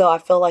 And so I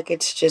feel like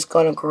it's just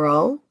going to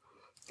grow.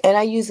 And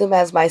I use them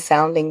as my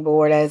sounding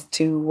board as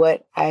to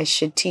what I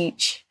should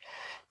teach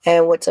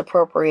and what's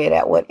appropriate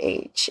at what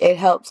age. It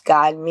helps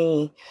guide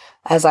me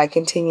as I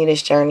continue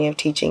this journey of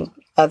teaching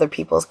other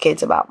people's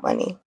kids about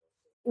money.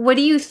 What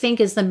do you think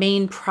is the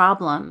main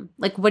problem?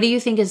 Like, what do you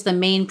think is the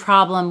main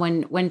problem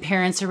when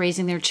parents are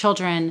raising their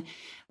children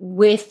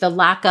with the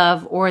lack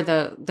of or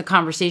the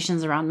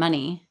conversations around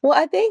money? Well,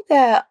 I think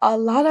that a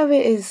lot of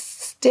it is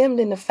stemmed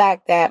in the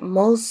fact that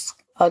most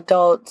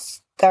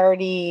adults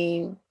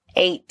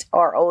 38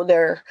 or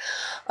older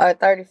or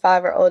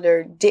 35 or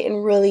older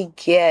didn't really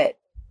get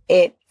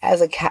it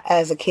as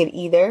a kid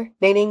either.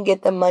 They didn't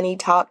get the money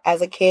talk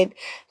as a kid.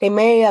 They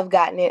may have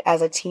gotten it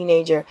as a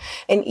teenager.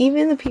 And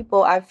even the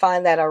people I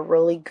find that are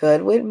really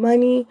good with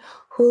money,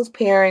 whose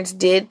parents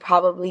did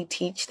probably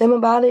teach them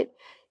about it,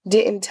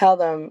 didn't tell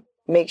them,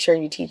 make sure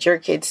you teach your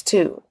kids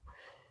too.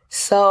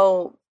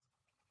 So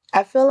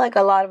I feel like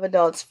a lot of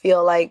adults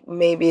feel like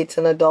maybe it's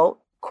an adult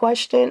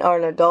question or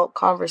an adult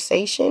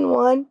conversation,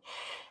 one.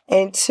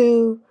 And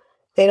two,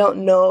 they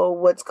don't know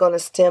what's going to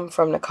stem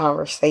from the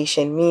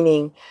conversation.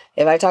 Meaning,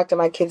 if I talk to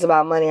my kids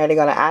about money, are they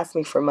going to ask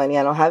me for money?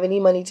 I don't have any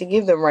money to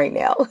give them right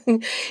now.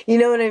 You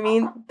know what I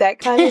mean? That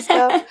kind of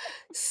stuff.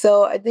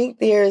 So I think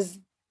there's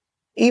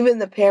even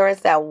the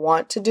parents that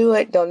want to do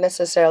it don't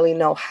necessarily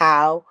know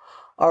how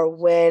or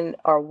when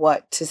or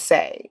what to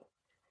say.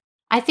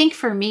 I think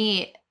for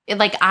me,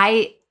 like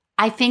I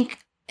think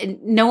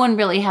no one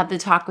really had the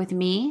talk with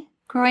me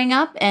growing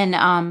up. And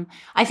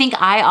I think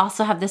I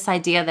also have this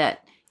idea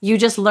that you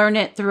just learn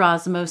it through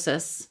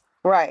osmosis.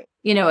 Right.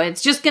 You know,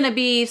 it's just going to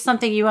be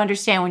something you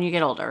understand when you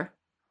get older.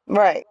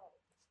 Right.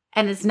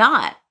 And it's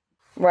not.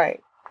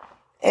 Right.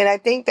 And I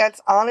think that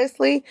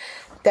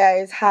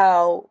is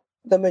how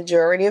the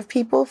majority of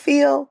people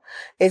feel.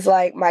 Is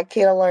like, my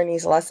kid will learn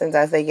these lessons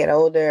as they get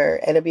older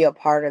and it'll be a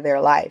part of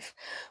their life.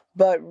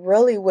 But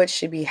really what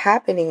should be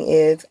happening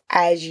is,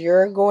 as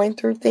you're going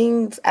through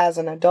things as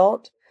an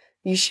adult,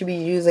 you should be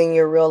using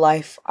your real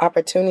life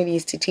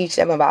opportunities to teach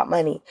them about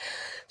money.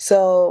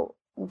 So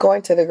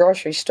going to the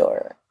grocery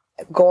store,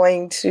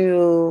 going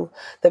to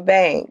the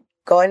bank,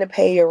 going to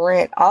pay your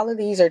rent, all of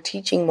these are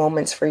teaching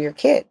moments for your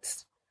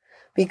kids.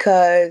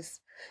 Because,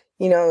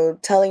 you know,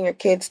 telling your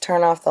kids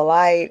turn off the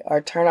light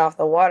or turn off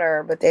the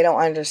water, but they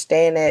don't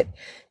understand that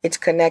it's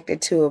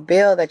connected to a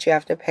bill that you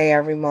have to pay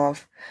every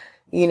month,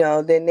 you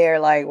know, then they're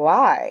like,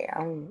 why?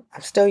 I'm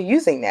still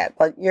using that.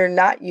 But you're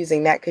not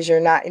using that because you're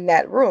not in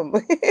that room.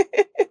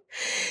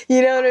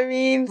 You know what I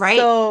mean? Right.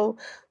 So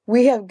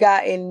we have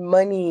gotten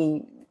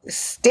money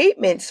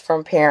statements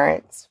from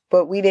parents,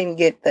 but we didn't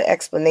get the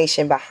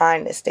explanation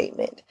behind the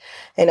statement.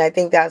 And I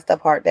think that's the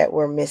part that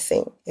we're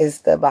missing,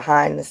 is the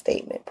behind the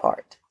statement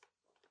part.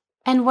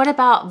 And what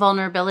about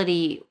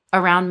vulnerability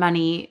around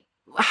money?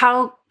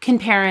 How can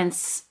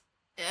parents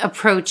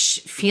approach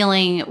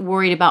feeling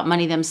worried about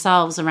money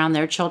themselves around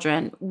their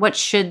children? What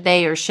should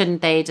they or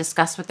shouldn't they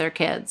discuss with their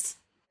kids?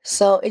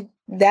 So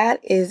that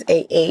is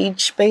a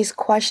age-based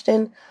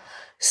question.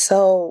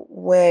 So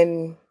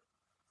when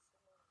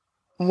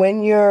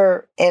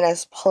you're in a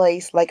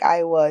place like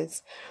I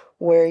was,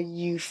 where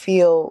you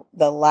feel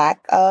the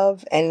lack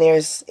of and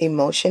there's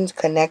emotions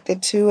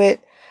connected to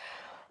it,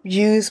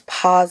 use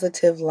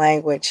positive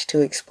language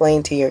to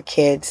explain to your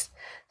kids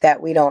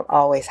that we don't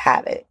always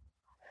have it.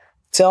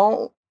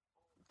 Don't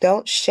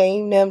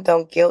shame them,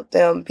 don't guilt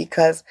them,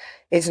 because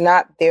it's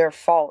not their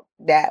fault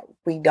that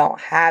we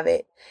don't have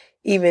it.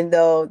 Even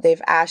though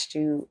they've asked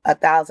you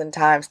 1,000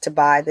 times to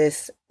buy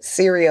this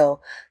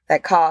cereal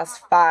that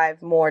costs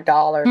 $5 more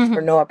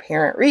for no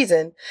apparent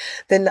reason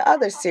than the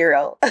other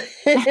cereal.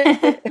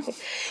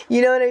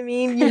 You know what I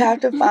mean? You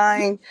have to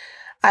I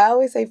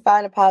always say,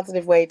 find a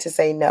positive way to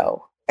say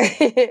no.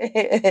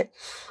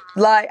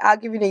 Like, I'll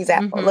give you an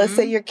example. Mm-hmm. Let's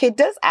say your kid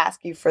does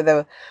ask you for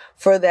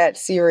that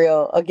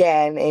cereal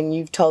again, and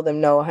you've told them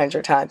no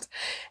 100 times,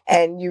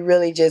 and you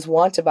really just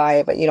want to buy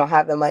it, but you don't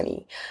have the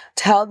money.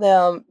 Tell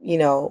them, you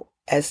know,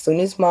 as soon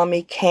as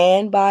mommy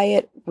can buy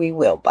it, we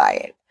will buy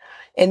it.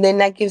 And then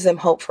that gives them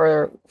hope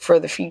for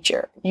the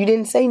future. You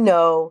didn't say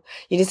no.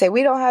 You didn't say,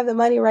 we don't have the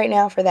money right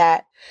now for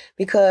that,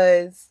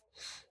 because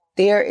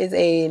there is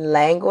a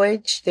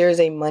language, there's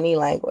a money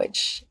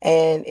language.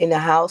 And in a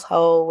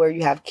household where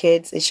you have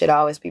kids, it should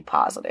always be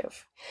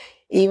positive.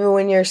 Even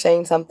when you're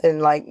saying something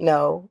like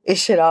no, it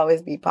should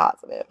always be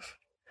positive.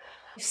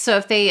 So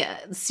if they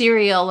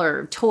cereal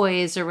or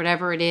toys or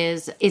whatever it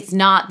is, it's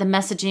not, the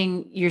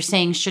messaging you're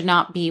saying should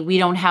not be, we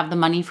don't have the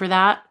money for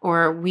that,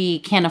 or we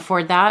can't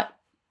afford that.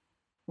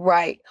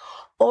 Right.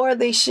 Or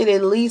they should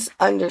at least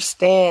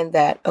understand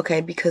that, okay,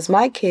 because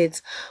my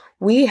kids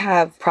we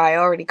have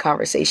priority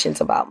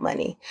conversations about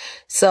money.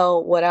 So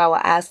what I will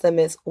ask them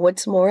is,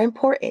 what's more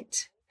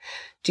important?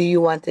 Do you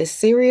want this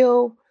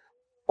cereal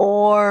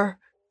or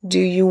do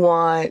you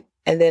want,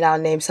 and then I'll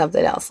name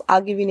something else.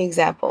 I'll give you an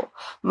example.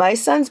 My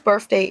son's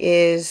birthday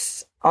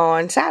is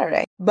on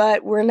Saturday,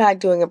 but we're not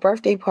doing a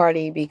birthday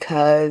party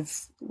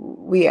because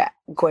we are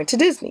going to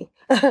Disney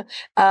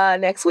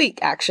next week,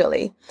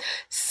 actually.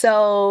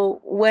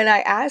 So when I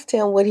asked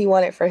him what he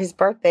wanted for his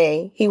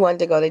birthday, he wanted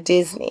to go to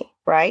Disney,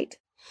 right?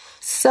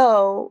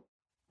 So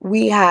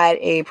we had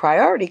a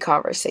priority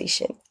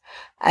conversation.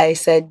 I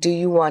said, do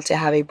you want to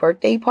have a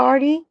birthday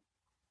party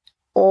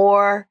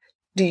or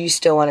do you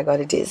still want to go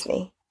to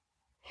Disney?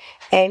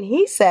 And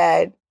he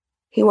said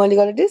he wanted to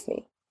go to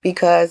Disney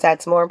because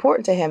that's more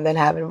important to him than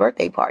having a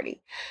birthday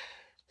party.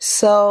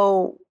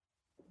 So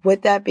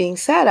with that being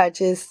said, I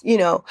just,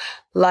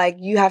 like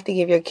you have to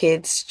give your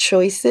kids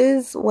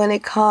choices when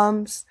it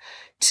comes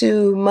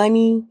to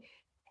money.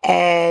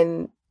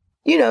 And,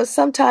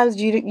 sometimes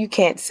you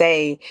can't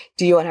say,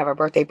 do you want to have a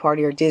birthday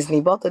party or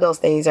Disney? Both of those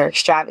things are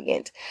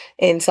extravagant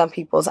in some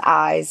people's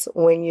eyes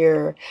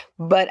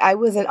but I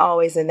wasn't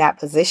always in that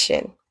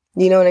position.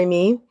 You know what I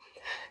mean?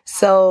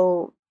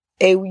 So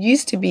it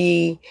used to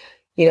be,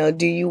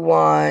 do you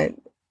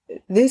want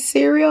this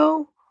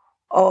cereal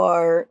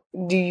or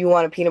do you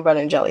want a peanut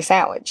butter and jelly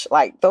sandwich?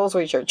 Like, those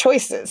were your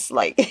choices.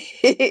 Like,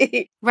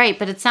 right.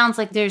 But it sounds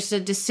like there's a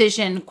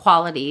decision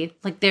quality,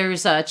 like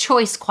there's a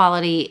choice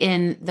quality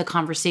in the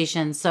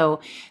conversation.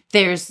 So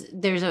there's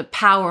a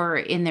power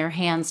in their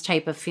hands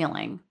type of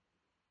feeling.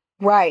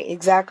 Right,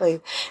 exactly.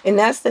 And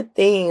that's the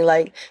thing,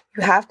 like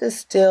you have to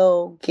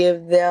still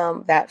give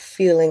them that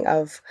feeling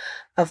of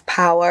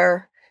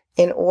power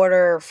in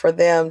order for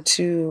them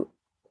to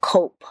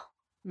cope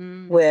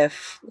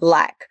with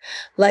lack.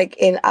 Like,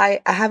 and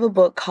I have a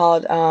book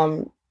called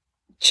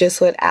Just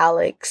What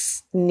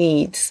Alex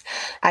Needs.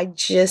 I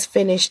just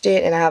finished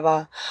it and I have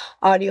a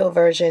audio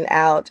version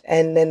out,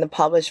 and then the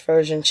published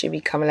version should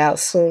be coming out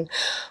soon.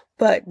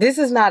 But this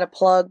is not a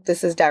plug.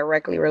 This is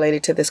directly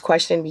related to this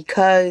question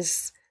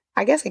because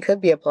I guess it could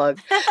be a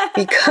plug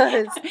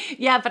because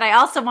yeah, but I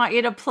also want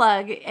you to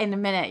plug in a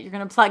minute. You're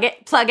going to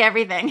plug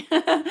everything.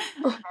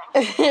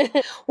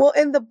 Well,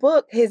 in the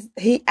book, he's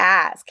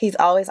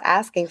always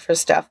asking for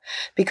stuff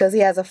because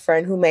he has a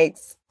friend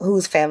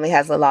whose family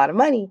has a lot of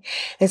money.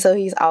 And so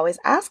he's always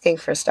asking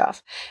for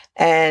stuff,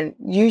 and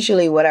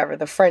usually whatever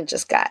the friend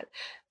just got.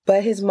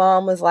 But his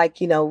mom was like,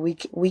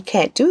 we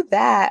can't do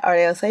that. Or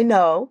they'll say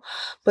no.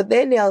 But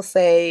then they'll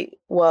say,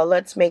 well,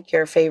 let's make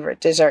your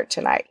favorite dessert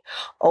tonight.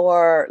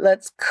 Or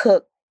let's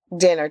cook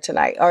dinner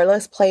tonight. Or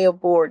let's play a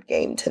board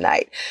game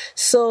tonight.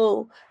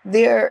 So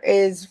there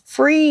is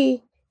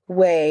free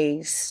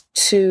ways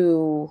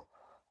to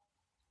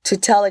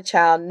tell a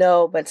child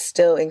no, but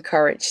still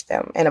encourage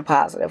them in a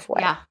positive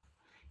way. Yeah.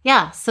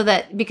 Yeah,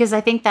 because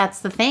I think that's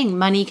the thing.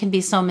 Money can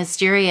be so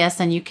mysterious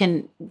and you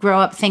can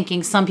grow up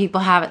thinking some people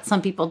have it,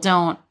 some people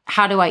don't.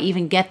 How do I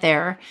even get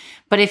there?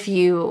 But if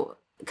you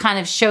kind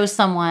of show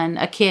someone,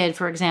 a kid,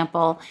 for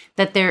example,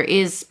 that there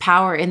is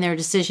power in their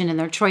decision and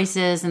their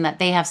choices and that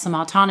they have some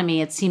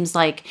autonomy, it seems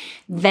like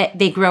that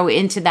they grow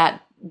into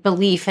that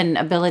belief and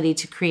ability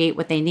to create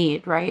what they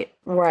need, right?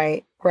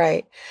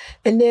 Right.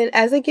 And then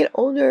as they get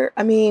older,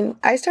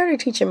 I started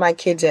teaching my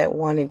kids at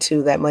 1 and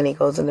 2 that money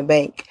goes in the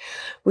bank.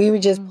 We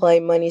would just play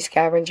money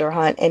scavenger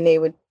hunt, and they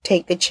would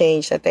take the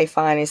change that they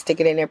find and stick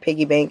it in their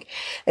piggy bank.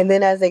 And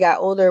then as they got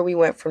older, we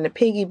went from the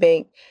piggy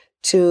bank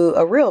to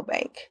a real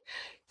bank.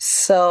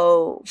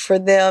 So for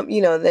them,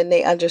 then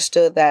they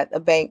understood that a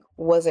bank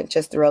wasn't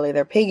just really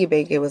their piggy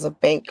bank. It was a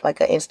bank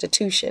like an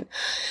institution.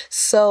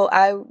 So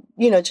I,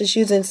 just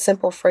using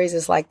simple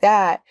phrases like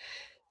that,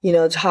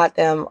 taught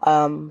them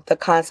the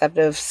concept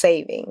of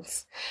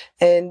savings.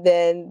 And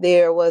then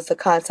there was the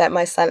concept,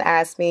 my son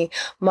asked me,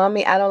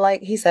 Mommy, I don't like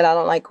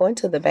going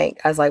to the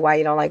bank. I was like, why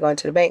you don't like going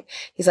to the bank?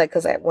 He's like,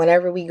 because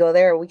whenever we go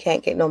there, we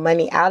can't get no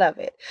money out of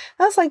it.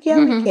 I was like, yeah,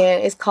 we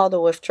can. It's called a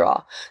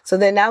withdrawal. So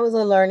then that was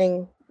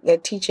a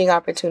teaching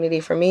opportunity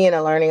for me and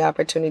a learning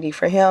opportunity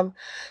for him.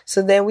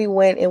 So then we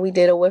went and we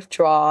did a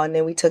withdrawal, and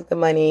then we took the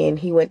money and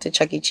he went to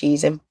Chuck E.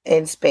 Cheese and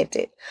spent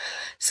it.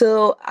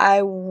 So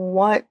I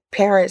want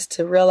parents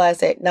to realize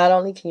that not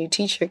only can you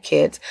teach your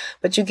kids,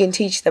 but you can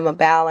teach them a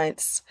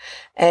balance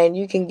and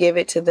you can give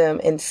it to them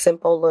in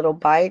simple little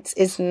bites.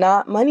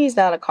 Money's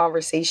not a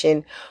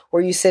conversation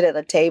where you sit at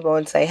the table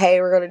and say,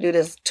 hey, we're going to do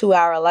this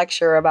 2-hour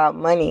lecture about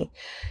money.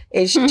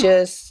 It's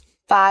just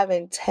 5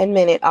 and 10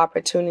 minute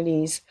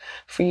opportunities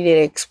for you to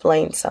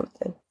explain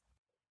something.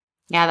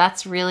 Yeah,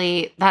 that's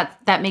really,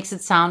 that makes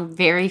it sound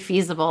very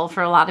feasible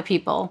for a lot of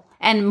people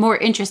and more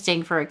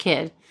interesting for a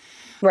kid.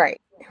 Right.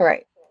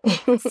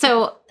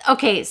 So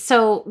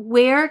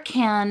where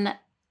can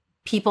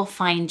people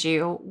find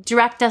you?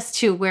 Direct us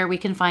to where we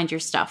can find your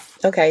stuff.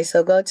 Okay,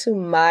 so go to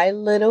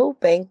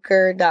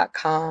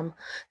mylittlebanker.com.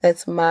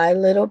 That's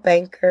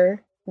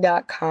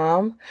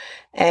mylittlebanker.com.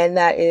 And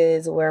that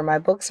is where my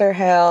books are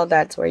held.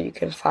 That's where you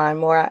can find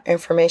more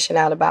information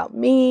out about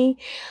me.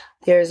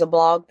 There's a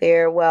blog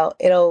there. Well,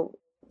 it'll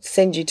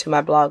send you to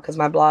my blog because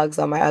my blog's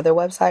on my other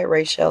website,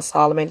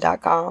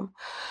 RachelSolomon.com.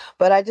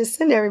 But I just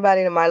send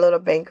everybody to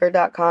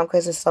mylittlebanker.com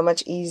because it's so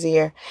much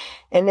easier.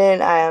 And then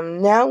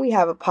now we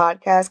have a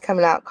podcast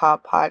coming out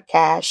called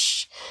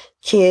Podcast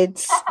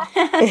Kids.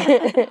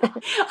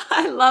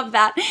 I love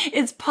that.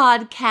 It's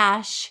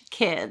Podcast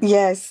Kids.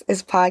 Yes,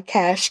 it's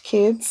Podcast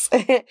Kids.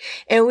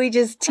 And we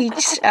just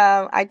teach,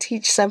 I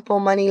teach simple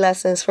money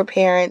lessons for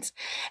parents.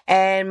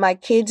 And my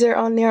kids are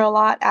on there a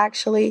lot,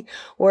 actually,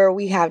 where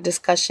we have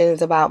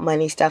discussions about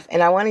money stuff.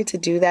 And I wanted to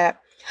do that.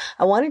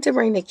 I wanted to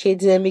bring the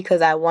kids in because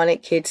I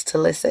wanted kids to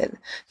listen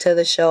to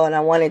the show and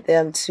I wanted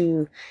them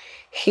to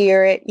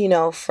hear it,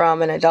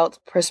 from an adult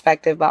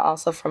perspective, but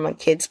also from a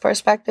kid's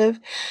perspective,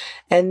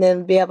 and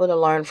then be able to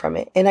learn from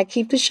it. And I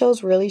keep the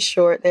shows really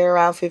short. They're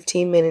around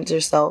 15 minutes or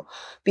so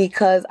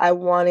because I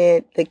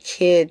wanted the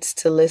kids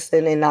to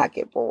listen and not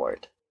get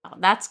bored. Oh,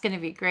 that's going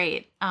to be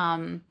great.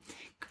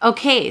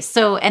 Okay.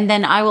 So, and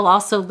then I will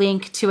also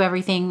link to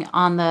everything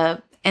on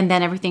the And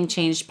Then Everything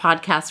Changed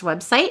podcast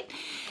website.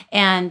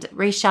 And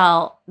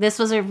Rachel, this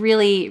was a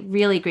really,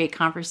 really great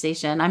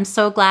conversation. I'm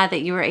so glad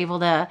that you were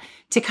able to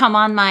come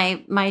on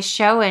my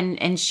show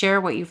and share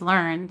what you've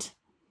learned.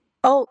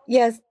 Oh,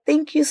 yes.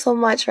 Thank you so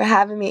much for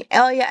having me.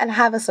 Oh, yeah. And I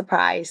have a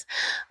surprise.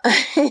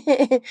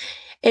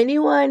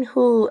 Anyone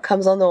who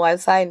comes on the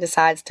website and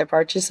decides to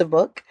purchase a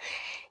book,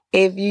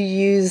 if you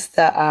use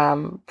the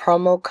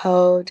promo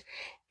code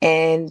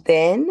and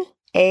then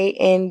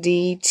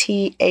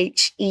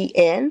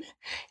ANDTHEN,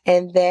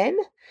 and then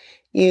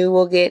you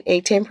will get a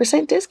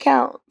 10%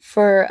 discount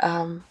for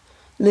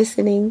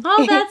listening.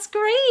 Oh, that's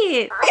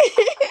great.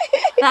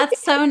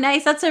 That's so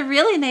nice. That's a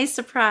really nice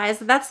surprise.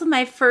 That's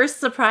my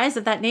first surprise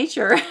of that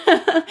nature.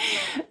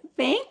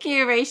 Thank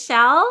you,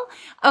 Rachel.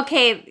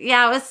 Okay.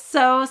 Yeah, it was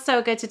so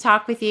good to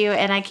talk with you.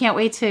 And I can't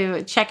wait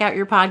to check out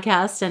your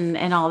podcast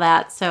and all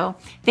that. So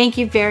thank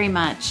you very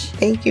much.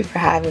 Thank you for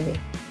having me.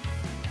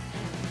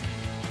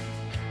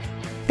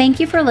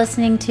 Thank you for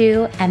listening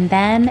to And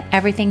Then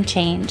Everything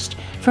Changed.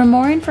 For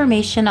more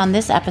information on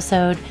this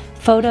episode,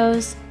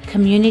 photos,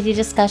 community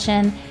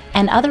discussion,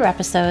 and other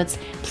episodes,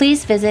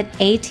 please visit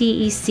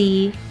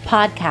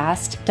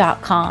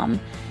atecpodcast.com.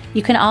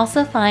 You can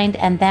also find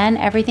And Then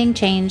Everything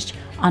Changed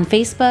on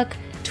Facebook,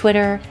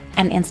 Twitter,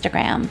 and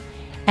Instagram.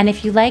 And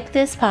if you like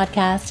this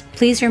podcast,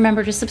 please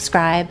remember to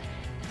subscribe,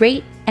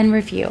 rate, and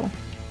review.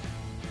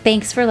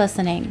 Thanks for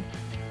listening.